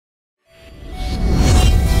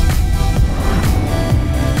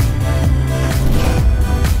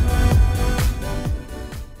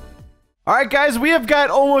Alright guys, we have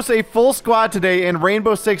got almost a full squad today in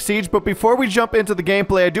Rainbow Six Siege, but before we jump into the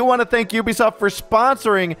gameplay, I do want to thank Ubisoft for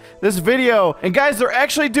sponsoring this video. And guys, they're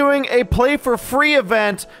actually doing a play for free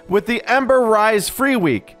event with the Ember Rise Free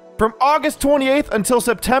Week. From August 28th until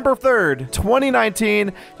September 3rd,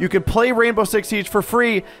 2019, you can play Rainbow Six Siege for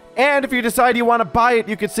free, and if you decide you want to buy it,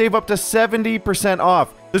 you can save up to 70%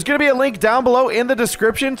 off. There's going to be a link down below in the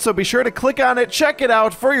description, so be sure to click on it, check it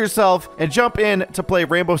out for yourself, and jump in to play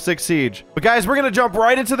Rainbow Six Siege. But guys, we're going to jump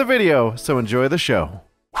right into the video, so enjoy the show.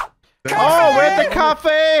 Oh, we're at the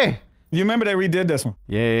cafe! You remember they redid this one?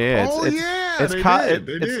 Yeah.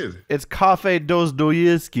 It's Cafe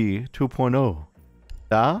Dostoyevsky 2.0.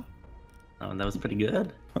 Da? Oh, that was pretty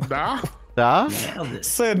good. Da? Nailed it.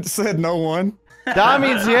 Said no one. Da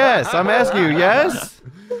means yes. I'm asking you, yes?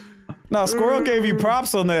 No, Squirrel gave you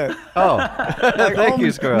props on that. Oh, like, thank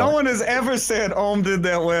you, Squirrel. No one has ever said Ohm did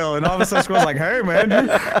that well, and all of a sudden Squirrel's like, hey man,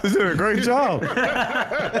 you did a great job.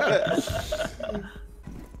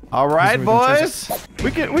 All right, boys.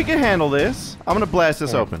 We can handle this. I'm gonna blast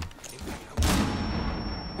this open.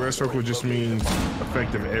 Red circle just means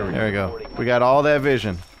effective area. There we go. We got all that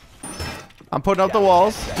vision. I'm putting up the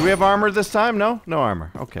walls. Do we have armor this time? No? No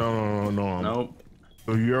armor. Okay. No. Nope.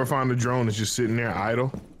 So you ever find a drone that's just sitting there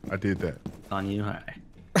idle? I did that. It's on you. All right.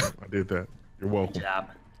 I did that. You're welcome. Good job.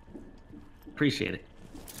 Appreciate it.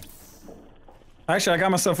 Actually, I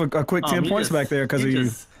got myself a quick 10 points back there because of you.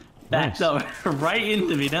 Backed up right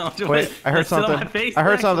into me. Now, wait, I heard something. I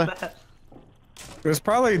heard something. It was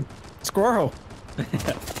probably Squirrel.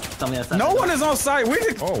 No one is on site.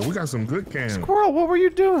 Oh, we got some good cams. Squirrel, what were you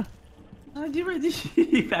doing?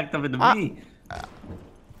 You backed up into me.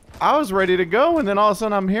 I was ready to go, and then all of a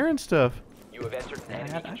sudden I'm hearing stuff. You have entered an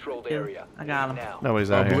enemy-controlled area. I got him. Nobody's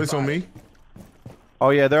out here. Blitz on me.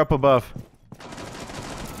 Oh yeah, they're up above.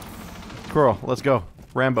 Squirrel, let's go.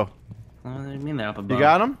 Rambo. What do you mean they're up above? You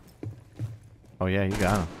got him? Oh yeah, you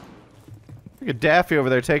got him. Look at Daffy over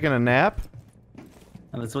there taking a nap.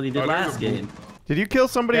 Oh, that's what he did last game. Did you kill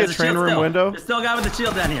somebody at train room window? There's still a guy with the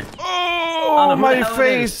shield down here. Oh, my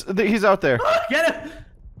face! He's out there. Get him!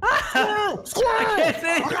 Squirrel! I can't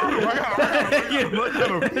see. Thank you.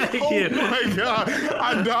 Oh my god!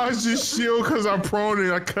 I dodged his shield because I'm prone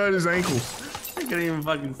and I cut his ankles. I couldn't even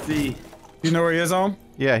fucking see. You know where he is, Ohm?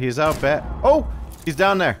 Yeah, he's out back. Oh, he's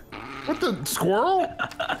down there. What the squirrel?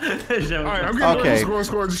 Alright, I'm getting Okay.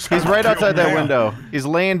 Squirrel. He's right outside that window. He's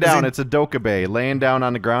laying down. It's a Dokabe, laying down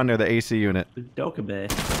on the ground near the AC unit. Dokabe.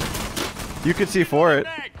 You could see for it.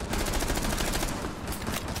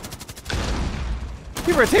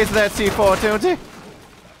 You ever tasted that C4, Toonty?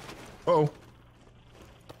 Oh.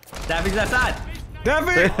 Daffy's outside.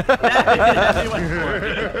 Daffy! Daffy went for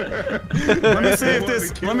it. Let me see if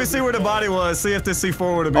this. Let me see where the body was. See if this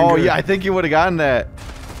C4 would have been. Oh good. yeah, I think you would have gotten that.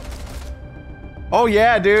 Oh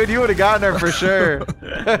yeah, dude, you would have gotten her for sure.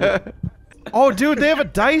 Oh, dude, they have a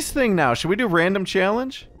dice thing now. Should we do random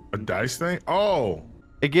challenge? A dice thing? Oh.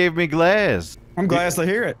 It gave me glass. I'm glad to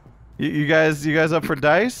hear it. You guys up for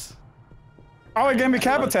dice? Oh, it gave me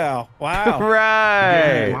Capital. Wow.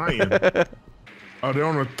 Right. Oh, they're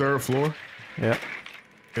on the 3rd floor? Yeah.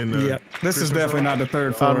 Yeah. This is definitely not the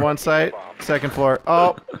 3rd floor. On one site, 2nd floor.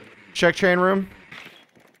 Oh, check train room.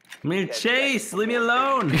 Me Chase, leave me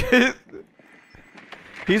alone.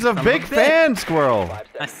 He's a big fan, Squirrel.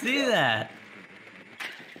 I see that.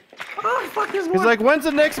 Oh fuck, there's one. He's like, when's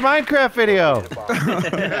the next Minecraft video?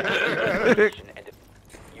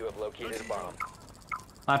 You have located a bomb.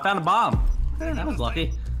 I found a bomb. That was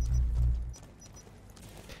lucky.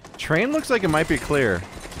 Train looks like it might be clear.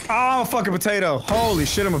 Oh, fucking potato. Holy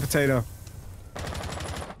shit, I'm a potato.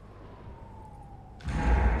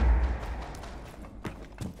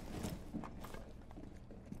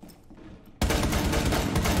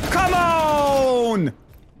 Come on!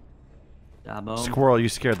 Squirrel, you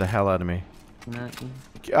scared the hell out of me. Nothing.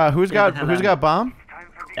 Who's got bomb?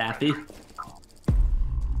 Daffy.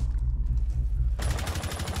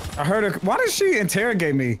 I heard her. Why did she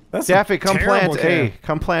interrogate me? That's Daffy, come plant cam. A.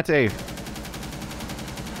 Come plant A.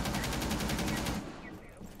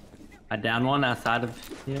 I downed one outside of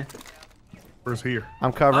here. Where's here?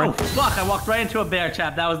 I'm covering. Oh fuck! I walked right into a bear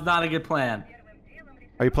trap. That was not a good plan.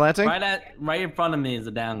 Are you planting? Right in front of me is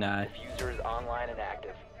a down guy. User is online and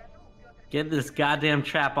active. Get this goddamn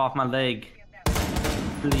trap off my leg,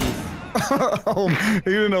 please. Oh,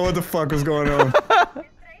 you didn't know what the fuck was going on.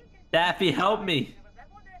 Daffy, help me.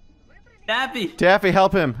 Daffy. Daffy,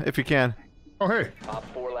 help him if you can. Oh hey. Op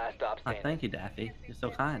 4 last stop Oh, standing. thank you, Daffy. You're so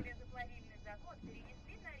kind.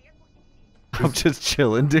 I'm just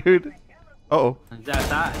chilling, dude. Uh-oh.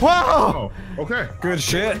 That. Whoa! Oh, okay. Good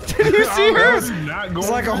shit. Did you see her? That's not going It's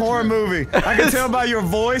like a horror movie. I can tell by your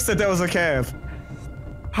voice that was a Cav.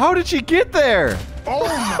 How did she get there? Oh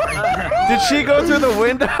my! Did she go through the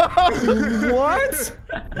window? What?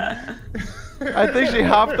 I think she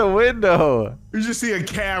hopped the window. You just see a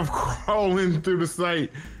calf crawling through the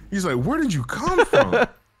site. He's like, "Where did you come from?" All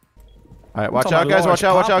right, watch talking out, about guys. Watch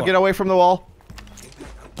out, watch out. Papa. Get away from the wall.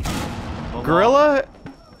 Gorilla?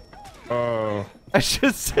 I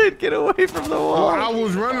just said get away from the Well, I wall.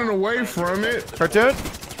 was running away from it. Cartoon?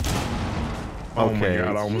 Oh my Okay.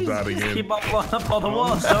 god, I almost died again. Keep up on the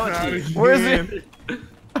wall, don't you? Where's he?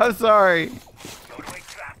 I'm sorry.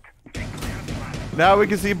 Now we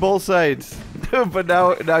can see both sides. But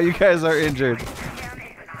now you guys are injured.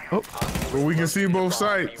 Oh, But we can see both Be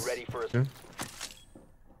sides. ready for a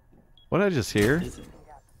what did I just hear?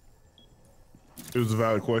 It was a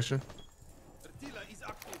valid question.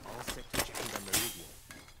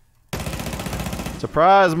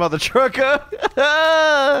 Surprise, mother trucker!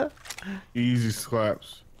 Easy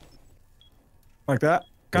slaps. Like that?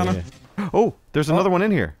 Kinda? Yeah. Oh, there's another one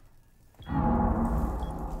in here.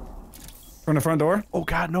 From the front door? Oh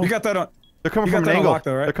God, no! You got that on. They're coming you from got an that angle. unlocked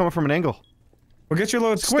though, right? They're coming from an angle. Well, get your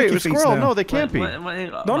little Wait, sticky a feet squirrel? down. No, they can't be.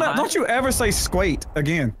 Don't you ever say squate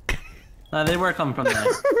again. They were coming from there.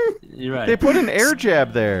 You're right. They put an air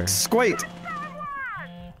jab there. Squate.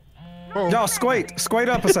 Oh. Y'all squate. Squate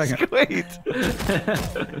up a second. Wait.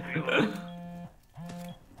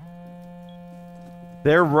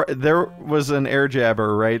 there was an air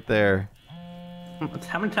jabber right there,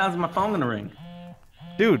 How many times is my phone gonna ring?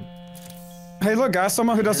 dude. Hey, look, guys.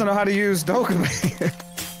 Someone who doesn't know how to use Dokkan.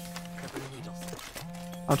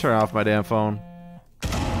 I'm turning off my damn phone.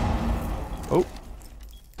 Oh,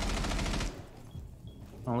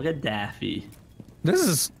 Oh, look at Daffy. This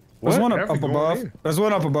is. What? There's one up Daffy going above. in. There's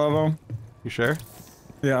one up above him. you sure?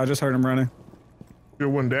 Yeah, I just heard him running. There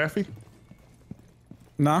wasn't Daffy.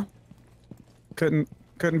 Nah. Couldn't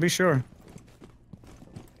be sure.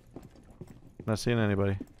 Not seeing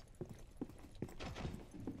anybody.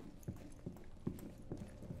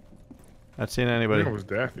 Not seeing I anybody. think it was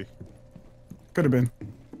Daffy. Could have been.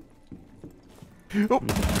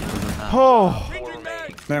 Oh,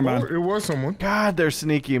 Never Oh, mind. it was someone. God, they're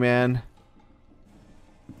sneaky, man.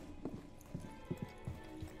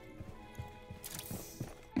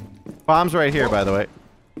 Bomb's right here, by the way.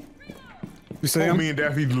 You see Oh, him? me and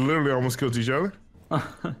Daffy literally almost killed each other.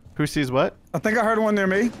 Who sees what? I think I heard one near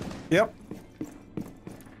me. Yep.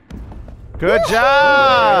 Good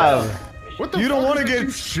job! What the You don't fuck want to did get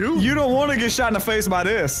you shoot? You don't want to get shot in the face by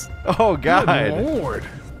this. Oh Good God! Lord.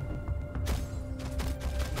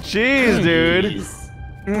 Jeez, dude.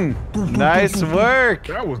 Jeez. Nice work.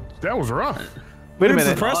 That was rough. Wait a Where's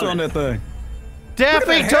the minute. pressure on that thing?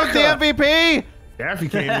 Daffy that took the haircut. MVP. Daffy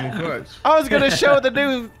came in clutch. I was gonna show the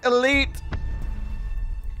new elite.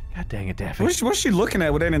 God dang it, Daffy. What's she looking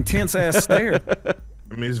at with that intense ass stare?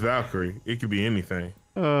 I mean, it's Valkyrie. It could be anything.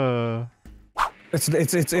 It's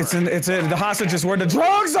the hostage is where the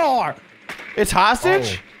drugs are. It's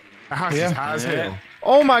hostage? The house Yeah. is high as hell.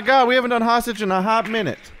 Oh my God, we haven't done hostage in a hot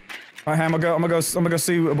minute. All right, I'm gonna go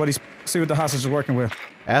see what the hostage is working with.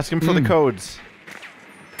 Ask him for the codes.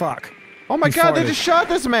 Fuck. Oh my He God, they farted. just shot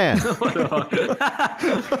this man. 10 seconds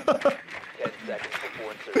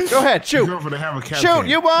before insertion. Go ahead, shoot. Go for the have a cap Shoot, can.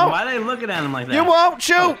 you won't. Why are they looking at him like that? You won't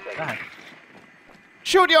shoot. God.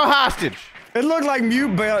 Shoot your hostage. It looked like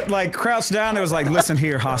mute belt, like crouched down. It was like, listen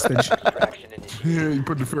here, hostage. Extraction initiated. Yeah, you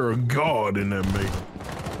put the fear of God in that mate.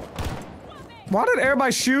 Why did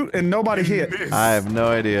everybody shoot and nobody hit? Miss. I have no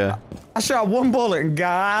idea. I shot one bullet and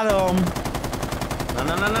got him.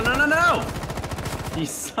 No! You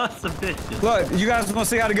sons of bitches. Look, you guys want to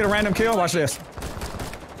see how to get a random kill? Watch this.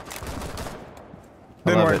 I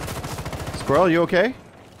Didn't love work. it. Squirrel, you okay?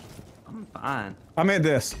 I'm fine. I meant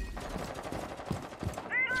this.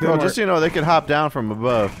 Squirrel, work. just so you know, they could hop down from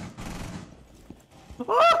above.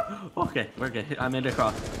 Okay, we're good. I made it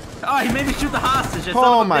across. Oh, he made me shoot the hostage. That son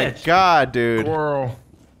Oh of a my bitch. God, dude. Squirrel.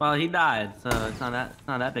 Well, he died, so it's not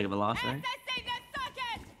that big of a loss, right?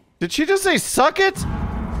 Did she just say suck it?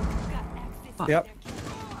 Yep.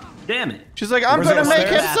 Damn it. She's like, I'm Where's gonna that make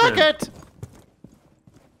him stairs? suck it.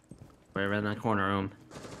 We're right in the corner room.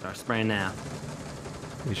 Start spraying now.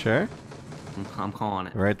 You sure? I'm calling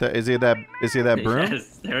it. Right there. Is he that broom?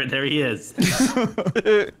 Yes, there he is.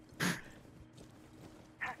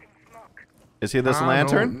 Is he this I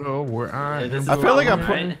lantern? don't know where I This is I feel like Prop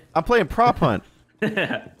hunt, right? I'm playing prop hunt.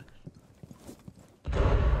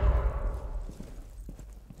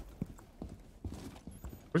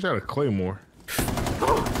 Wish I had a claymore.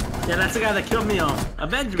 Yeah, Yeah, that's the guy that killed me on.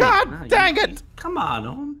 Avenge me. God dang it! Come on,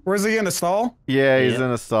 Ohm. Where's he in the stall? Yeah, he's Yep.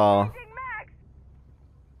 in a stall.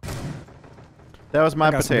 That was my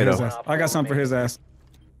I got some for his potato. ass. I got something for his ass.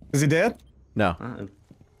 Is he dead? No.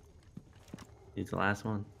 He's the last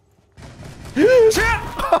one. He's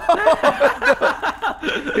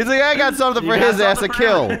like, I got something for You got his ass to something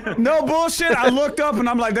kill. for him? No bullshit. I looked up and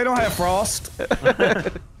I'm like, they don't have frost.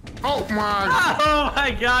 Oh my. Oh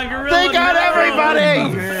my God, Gorilla! They got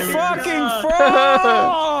everybody! Fucking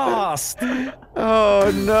frost!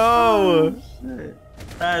 Oh no!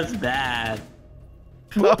 That's bad.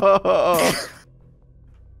 Oh.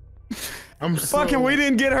 I'm so, Fucking, we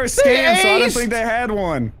didn't get her scan, so I didn't aced! think they had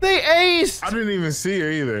one. They aced! I didn't even see her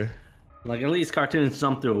either. Like at least cartoons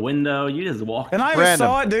jump through a window. You just walk. And I even Random.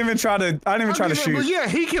 saw it. Didn't even try to. I didn't even try to But shoot. yeah,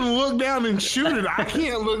 he can look down and shoot it. I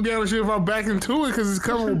can't look down and shoot if I'm back into it because it's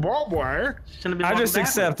covered with barbed wire. Shouldn't be I walking just backwards.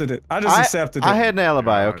 accepted it. I just accepted it. I had an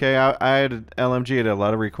alibi, okay? I had an LMG at a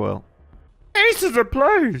lot of recoil. Ace is a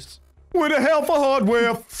place! With the help of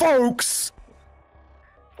hardware, folks.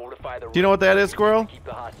 Fortify the Do you know what that is, Squirrel? keep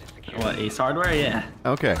the hostage secure. What, Ace Hardware? Yeah.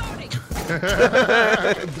 Okay.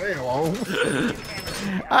 Damn. Oh.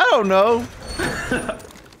 I don't know.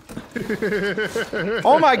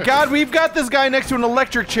 Oh my God, we've got this guy next to an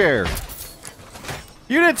electric chair.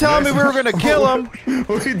 You didn't tell me we were gonna kill him.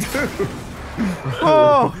 We do.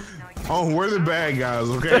 Oh, Oh, we're the bad guys,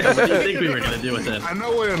 What okay? do you think we were gonna do with him? I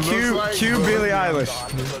know what it looks like. Cue but Billie Eilish.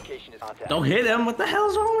 Hostage location is contact. Don't hit him. What the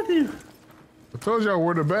hell's wrong with you? I told y'all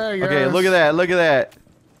we're the bad guys. okay. Look at that. Look at that.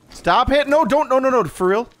 Stop hitting. No, don't. No, no, no. For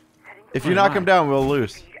real. If you Why knock not? him down, we'll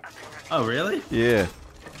lose. Oh, really? Yeah.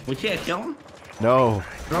 We can't kill him? No.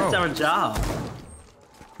 That's our job.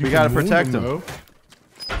 We gotta Move protect him. though.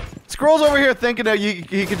 Squirrel's over here thinking that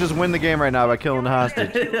he could just win the game right now by killing the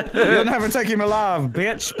hostage. You'll never take him alive,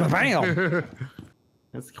 bitch. Bam.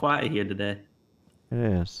 It's quiet here today. It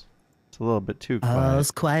is. It's a little bit too quiet. It's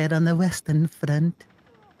quiet on the Western Front.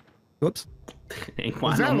 Whoops. Ain't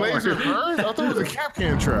Was quiet that no more. laser hers? I thought it was a cap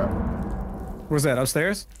can trap. Where's that?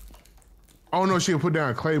 Upstairs? Oh no, she put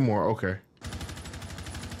down Claymore. Okay.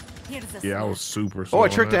 Here's a Yeah, I was super. Oh, slow I on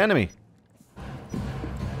tricked the that. enemy.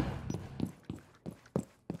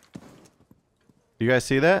 You guys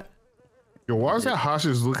see that? Yo, why is that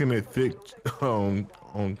hostage looking at thick on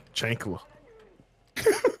Chankla?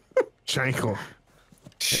 Chankla.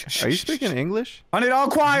 Are you speaking English? I need all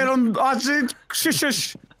quiet on. Shush,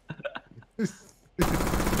 shush.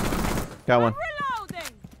 Got one.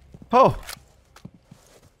 Oh,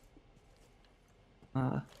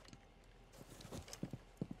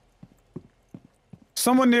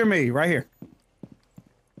 Someone near me, right here.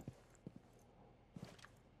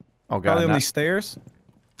 oh Probably God! on not- these stairs.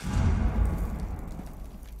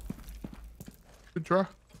 Good try.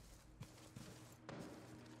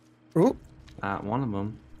 Ooh. One of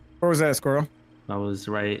them. Where was that, squirrel? I was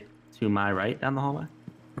right to my right down the hallway.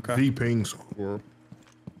 Okay. The ping squirrel.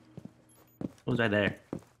 It was right there.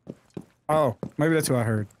 Oh, maybe that's who I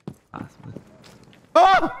heard. Possibly.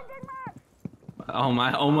 Ah! Oh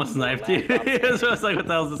my! Almost sniped you. It was like, what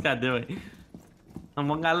the hell is this guy doing? And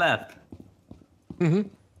one guy left. Where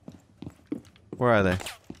are they?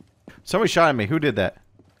 Somebody shot at me. Who did that?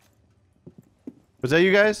 Was that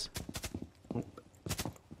you guys?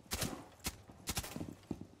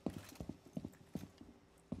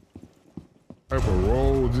 Type of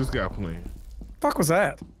role this guy playing. Fuck was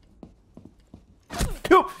that?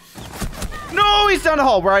 No! No, he's down the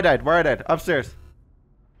hall. Where I died. Where I died. Upstairs.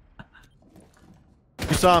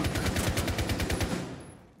 You saw him.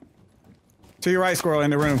 To your right, squirrel,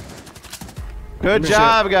 in the room. Good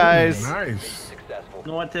job, guys. Nice. Successful.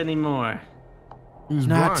 Not anymore. He was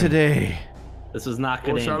Not blind. today. This was not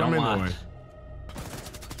good aim. shot him Don't anyway. watch.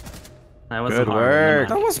 That wasn't Good hard. work.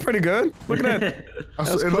 That was pretty good. Look at that. It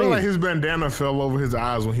That's looked clean. like his bandana fell over his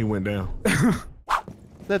eyes when he went down.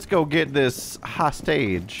 Let's go get this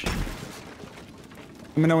hostage.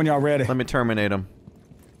 Let me know when y'all ready. Let me terminate him.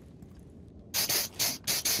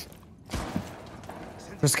 Just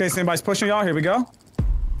in case anybody's pushing y'all, here we go.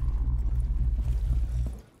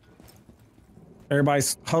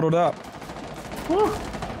 Everybody's huddled up.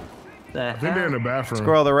 The I think they're in hell? the bathroom.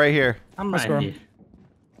 Squirrel, they're right here. I'm Let's right go. here.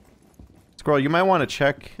 Squirrel, you might want to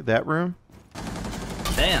check that room.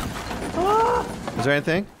 Damn. Is there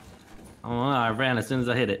anything? Oh, I ran as soon as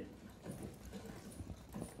I hit it.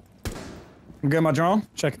 I'm getting my drone,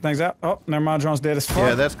 checking things out. Oh, never mind, drone's dead as fuck.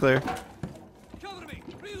 Yeah, that's clear.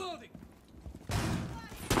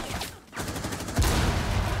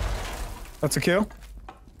 That's a kill.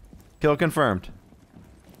 Kill confirmed.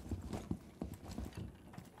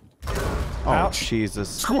 Oh, Ouch.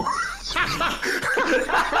 Jesus.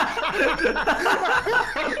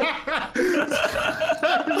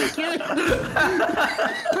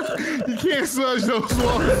 can't sludge those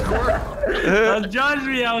walls, Squirrel. Don't judge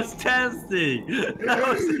me. I was testing. I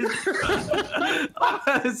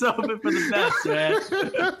was hoping for the best, man.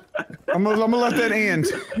 I'm gonna let that end.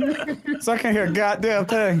 So I can't hear a goddamn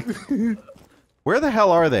thing. Where the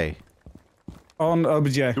hell are they? On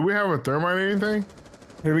OBJ. Do we have a thermite or anything?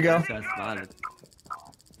 Here we go. Got spotted.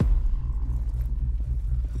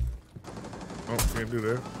 Oh, can't do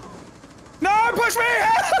that. No, push me!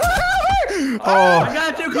 Oh, I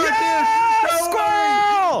got you, cartoon. Yeah,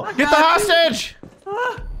 squirrel! get the hostage!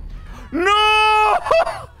 No!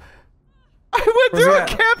 I went through a that?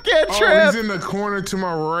 Kepcan Oh, trip. he's in the corner to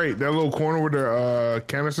my right. That little corner where the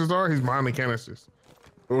canisters are. He's behind the canisters.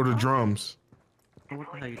 Or the drums. What the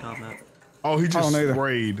hell are you talking about? Oh, he just don't either.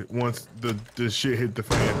 sprayed once the shit hit the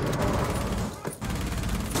fan. I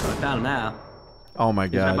found him now. Oh my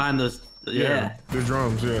He's right god. behind those. Yeah. The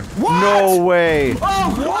drums, yeah. No way.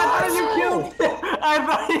 Oh, what? Did you kill me? I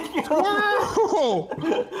thought you killed me.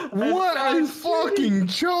 Whoa! What a fucking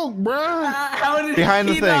joke, bruh. How did Behind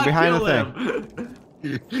the he thing, not behind kill the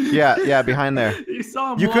him? Yeah, behind there. You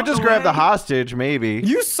saw him You could walk just grab the away? hostage, maybe.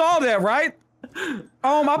 You saw that, right?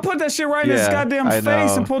 I put that shit right in his Yeah, goddamn I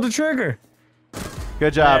face know. and pulled the trigger.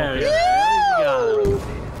 Good job. There we go. You got him.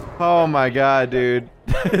 Oh my god, dude.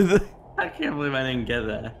 I can't believe I didn't get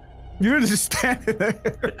that. You were just standing there.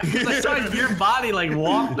 I saw your body like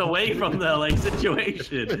walked away from the like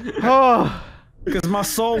situation. Oh. Because my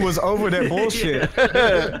soul was over that bullshit.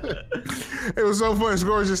 It was so funny.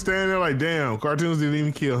 Score's just standing there like, damn, cartoons didn't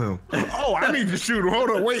even kill him. Oh, I need to shoot him. Hold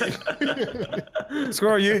on, wait.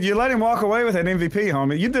 Squirrel, you let him walk away with that MVP,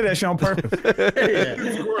 homie. You did that shit on purpose.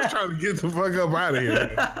 Score's trying to get the fuck up out of here.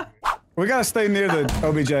 We gotta stay near the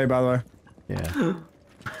OBJ, by the way. Yeah.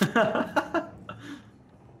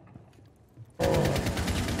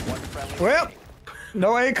 Well,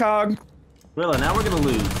 no ACOG. Willa, now we're gonna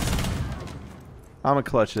lose. I'm gonna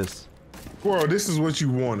clutch this. Squirrel, this is what you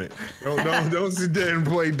wanted. Don't sit there and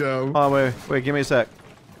play dumb. Oh, wait, give me a sec.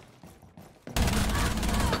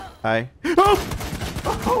 Hi. Oh!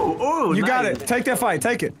 Oh, You got nice. it. Take that fight.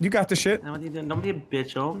 Take it. You got the shit. Now what are you doing? Don't be a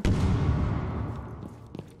bitch, oh.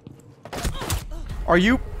 Are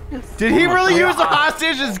you? Did he really use the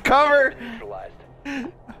hostage as cover? Neutralized.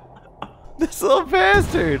 This little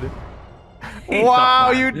bastard.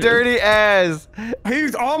 Wow, you dirty ass.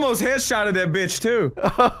 He's almost headshotted that bitch, too.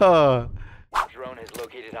 Oh, Drone has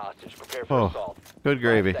located hostage. Prepare for assault. good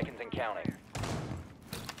gravy. 5 seconds and counting.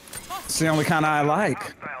 It's the only kind I like.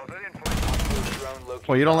 Drone located.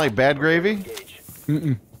 Well, you don't like bad gravy? Engage.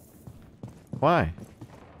 Mm-mm. Why?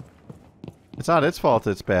 It's not its fault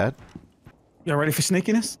it's bad. Y'all ready for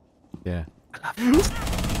sneakiness? Yeah.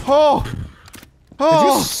 Oh! Did you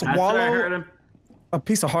Oh! After I heard swallow him. a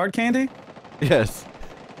piece of hard candy? Yes.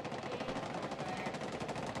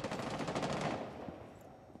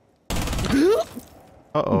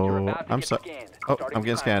 Uh-oh. About to I'm get so- scanned. Oh, Starting I'm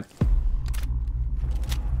getting time. scanned.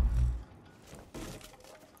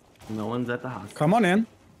 No one's at the hospital. Come on in.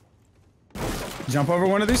 Jump over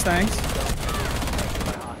one of these things.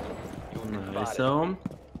 Nice, so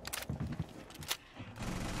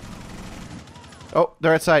Oh,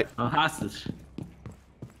 they're at sight. a hostage.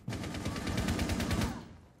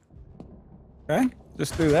 Okay,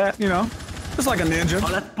 just do that, you know. Just like a ninja.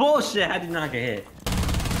 Oh, that's bullshit. How did you not get hit?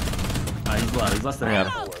 Oh, he's low. He's less than Yeah.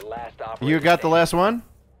 half. Four, last operator You got the last one?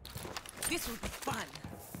 This will be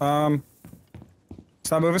fun.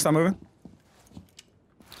 Stop moving, stop moving.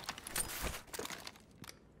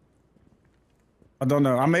 I don't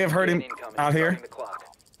know. I may have heard him incoming. out here. Starting the clock.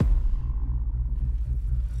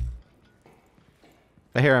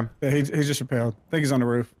 I hear him. Yeah, he's just repelled. I think he's on the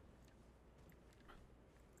roof.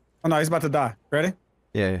 Oh no, he's about to die. Ready?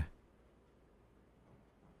 Yeah.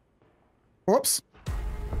 Whoops.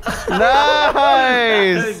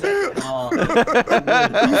 Nice! Oh.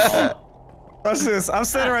 Watch this. I'm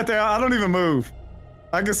standing right there. I don't even move.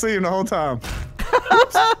 I can see him the whole time.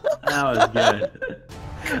 That was good.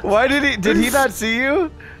 Why did he not see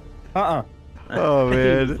you? Uh-uh. Oh, He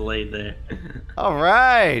man. was laid there. All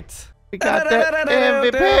right. We got that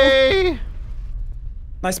MVP.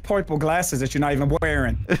 Nice purple glasses that you're not even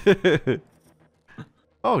wearing.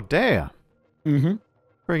 Oh, damn. Mm-hmm.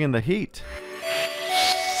 Bringing the heat.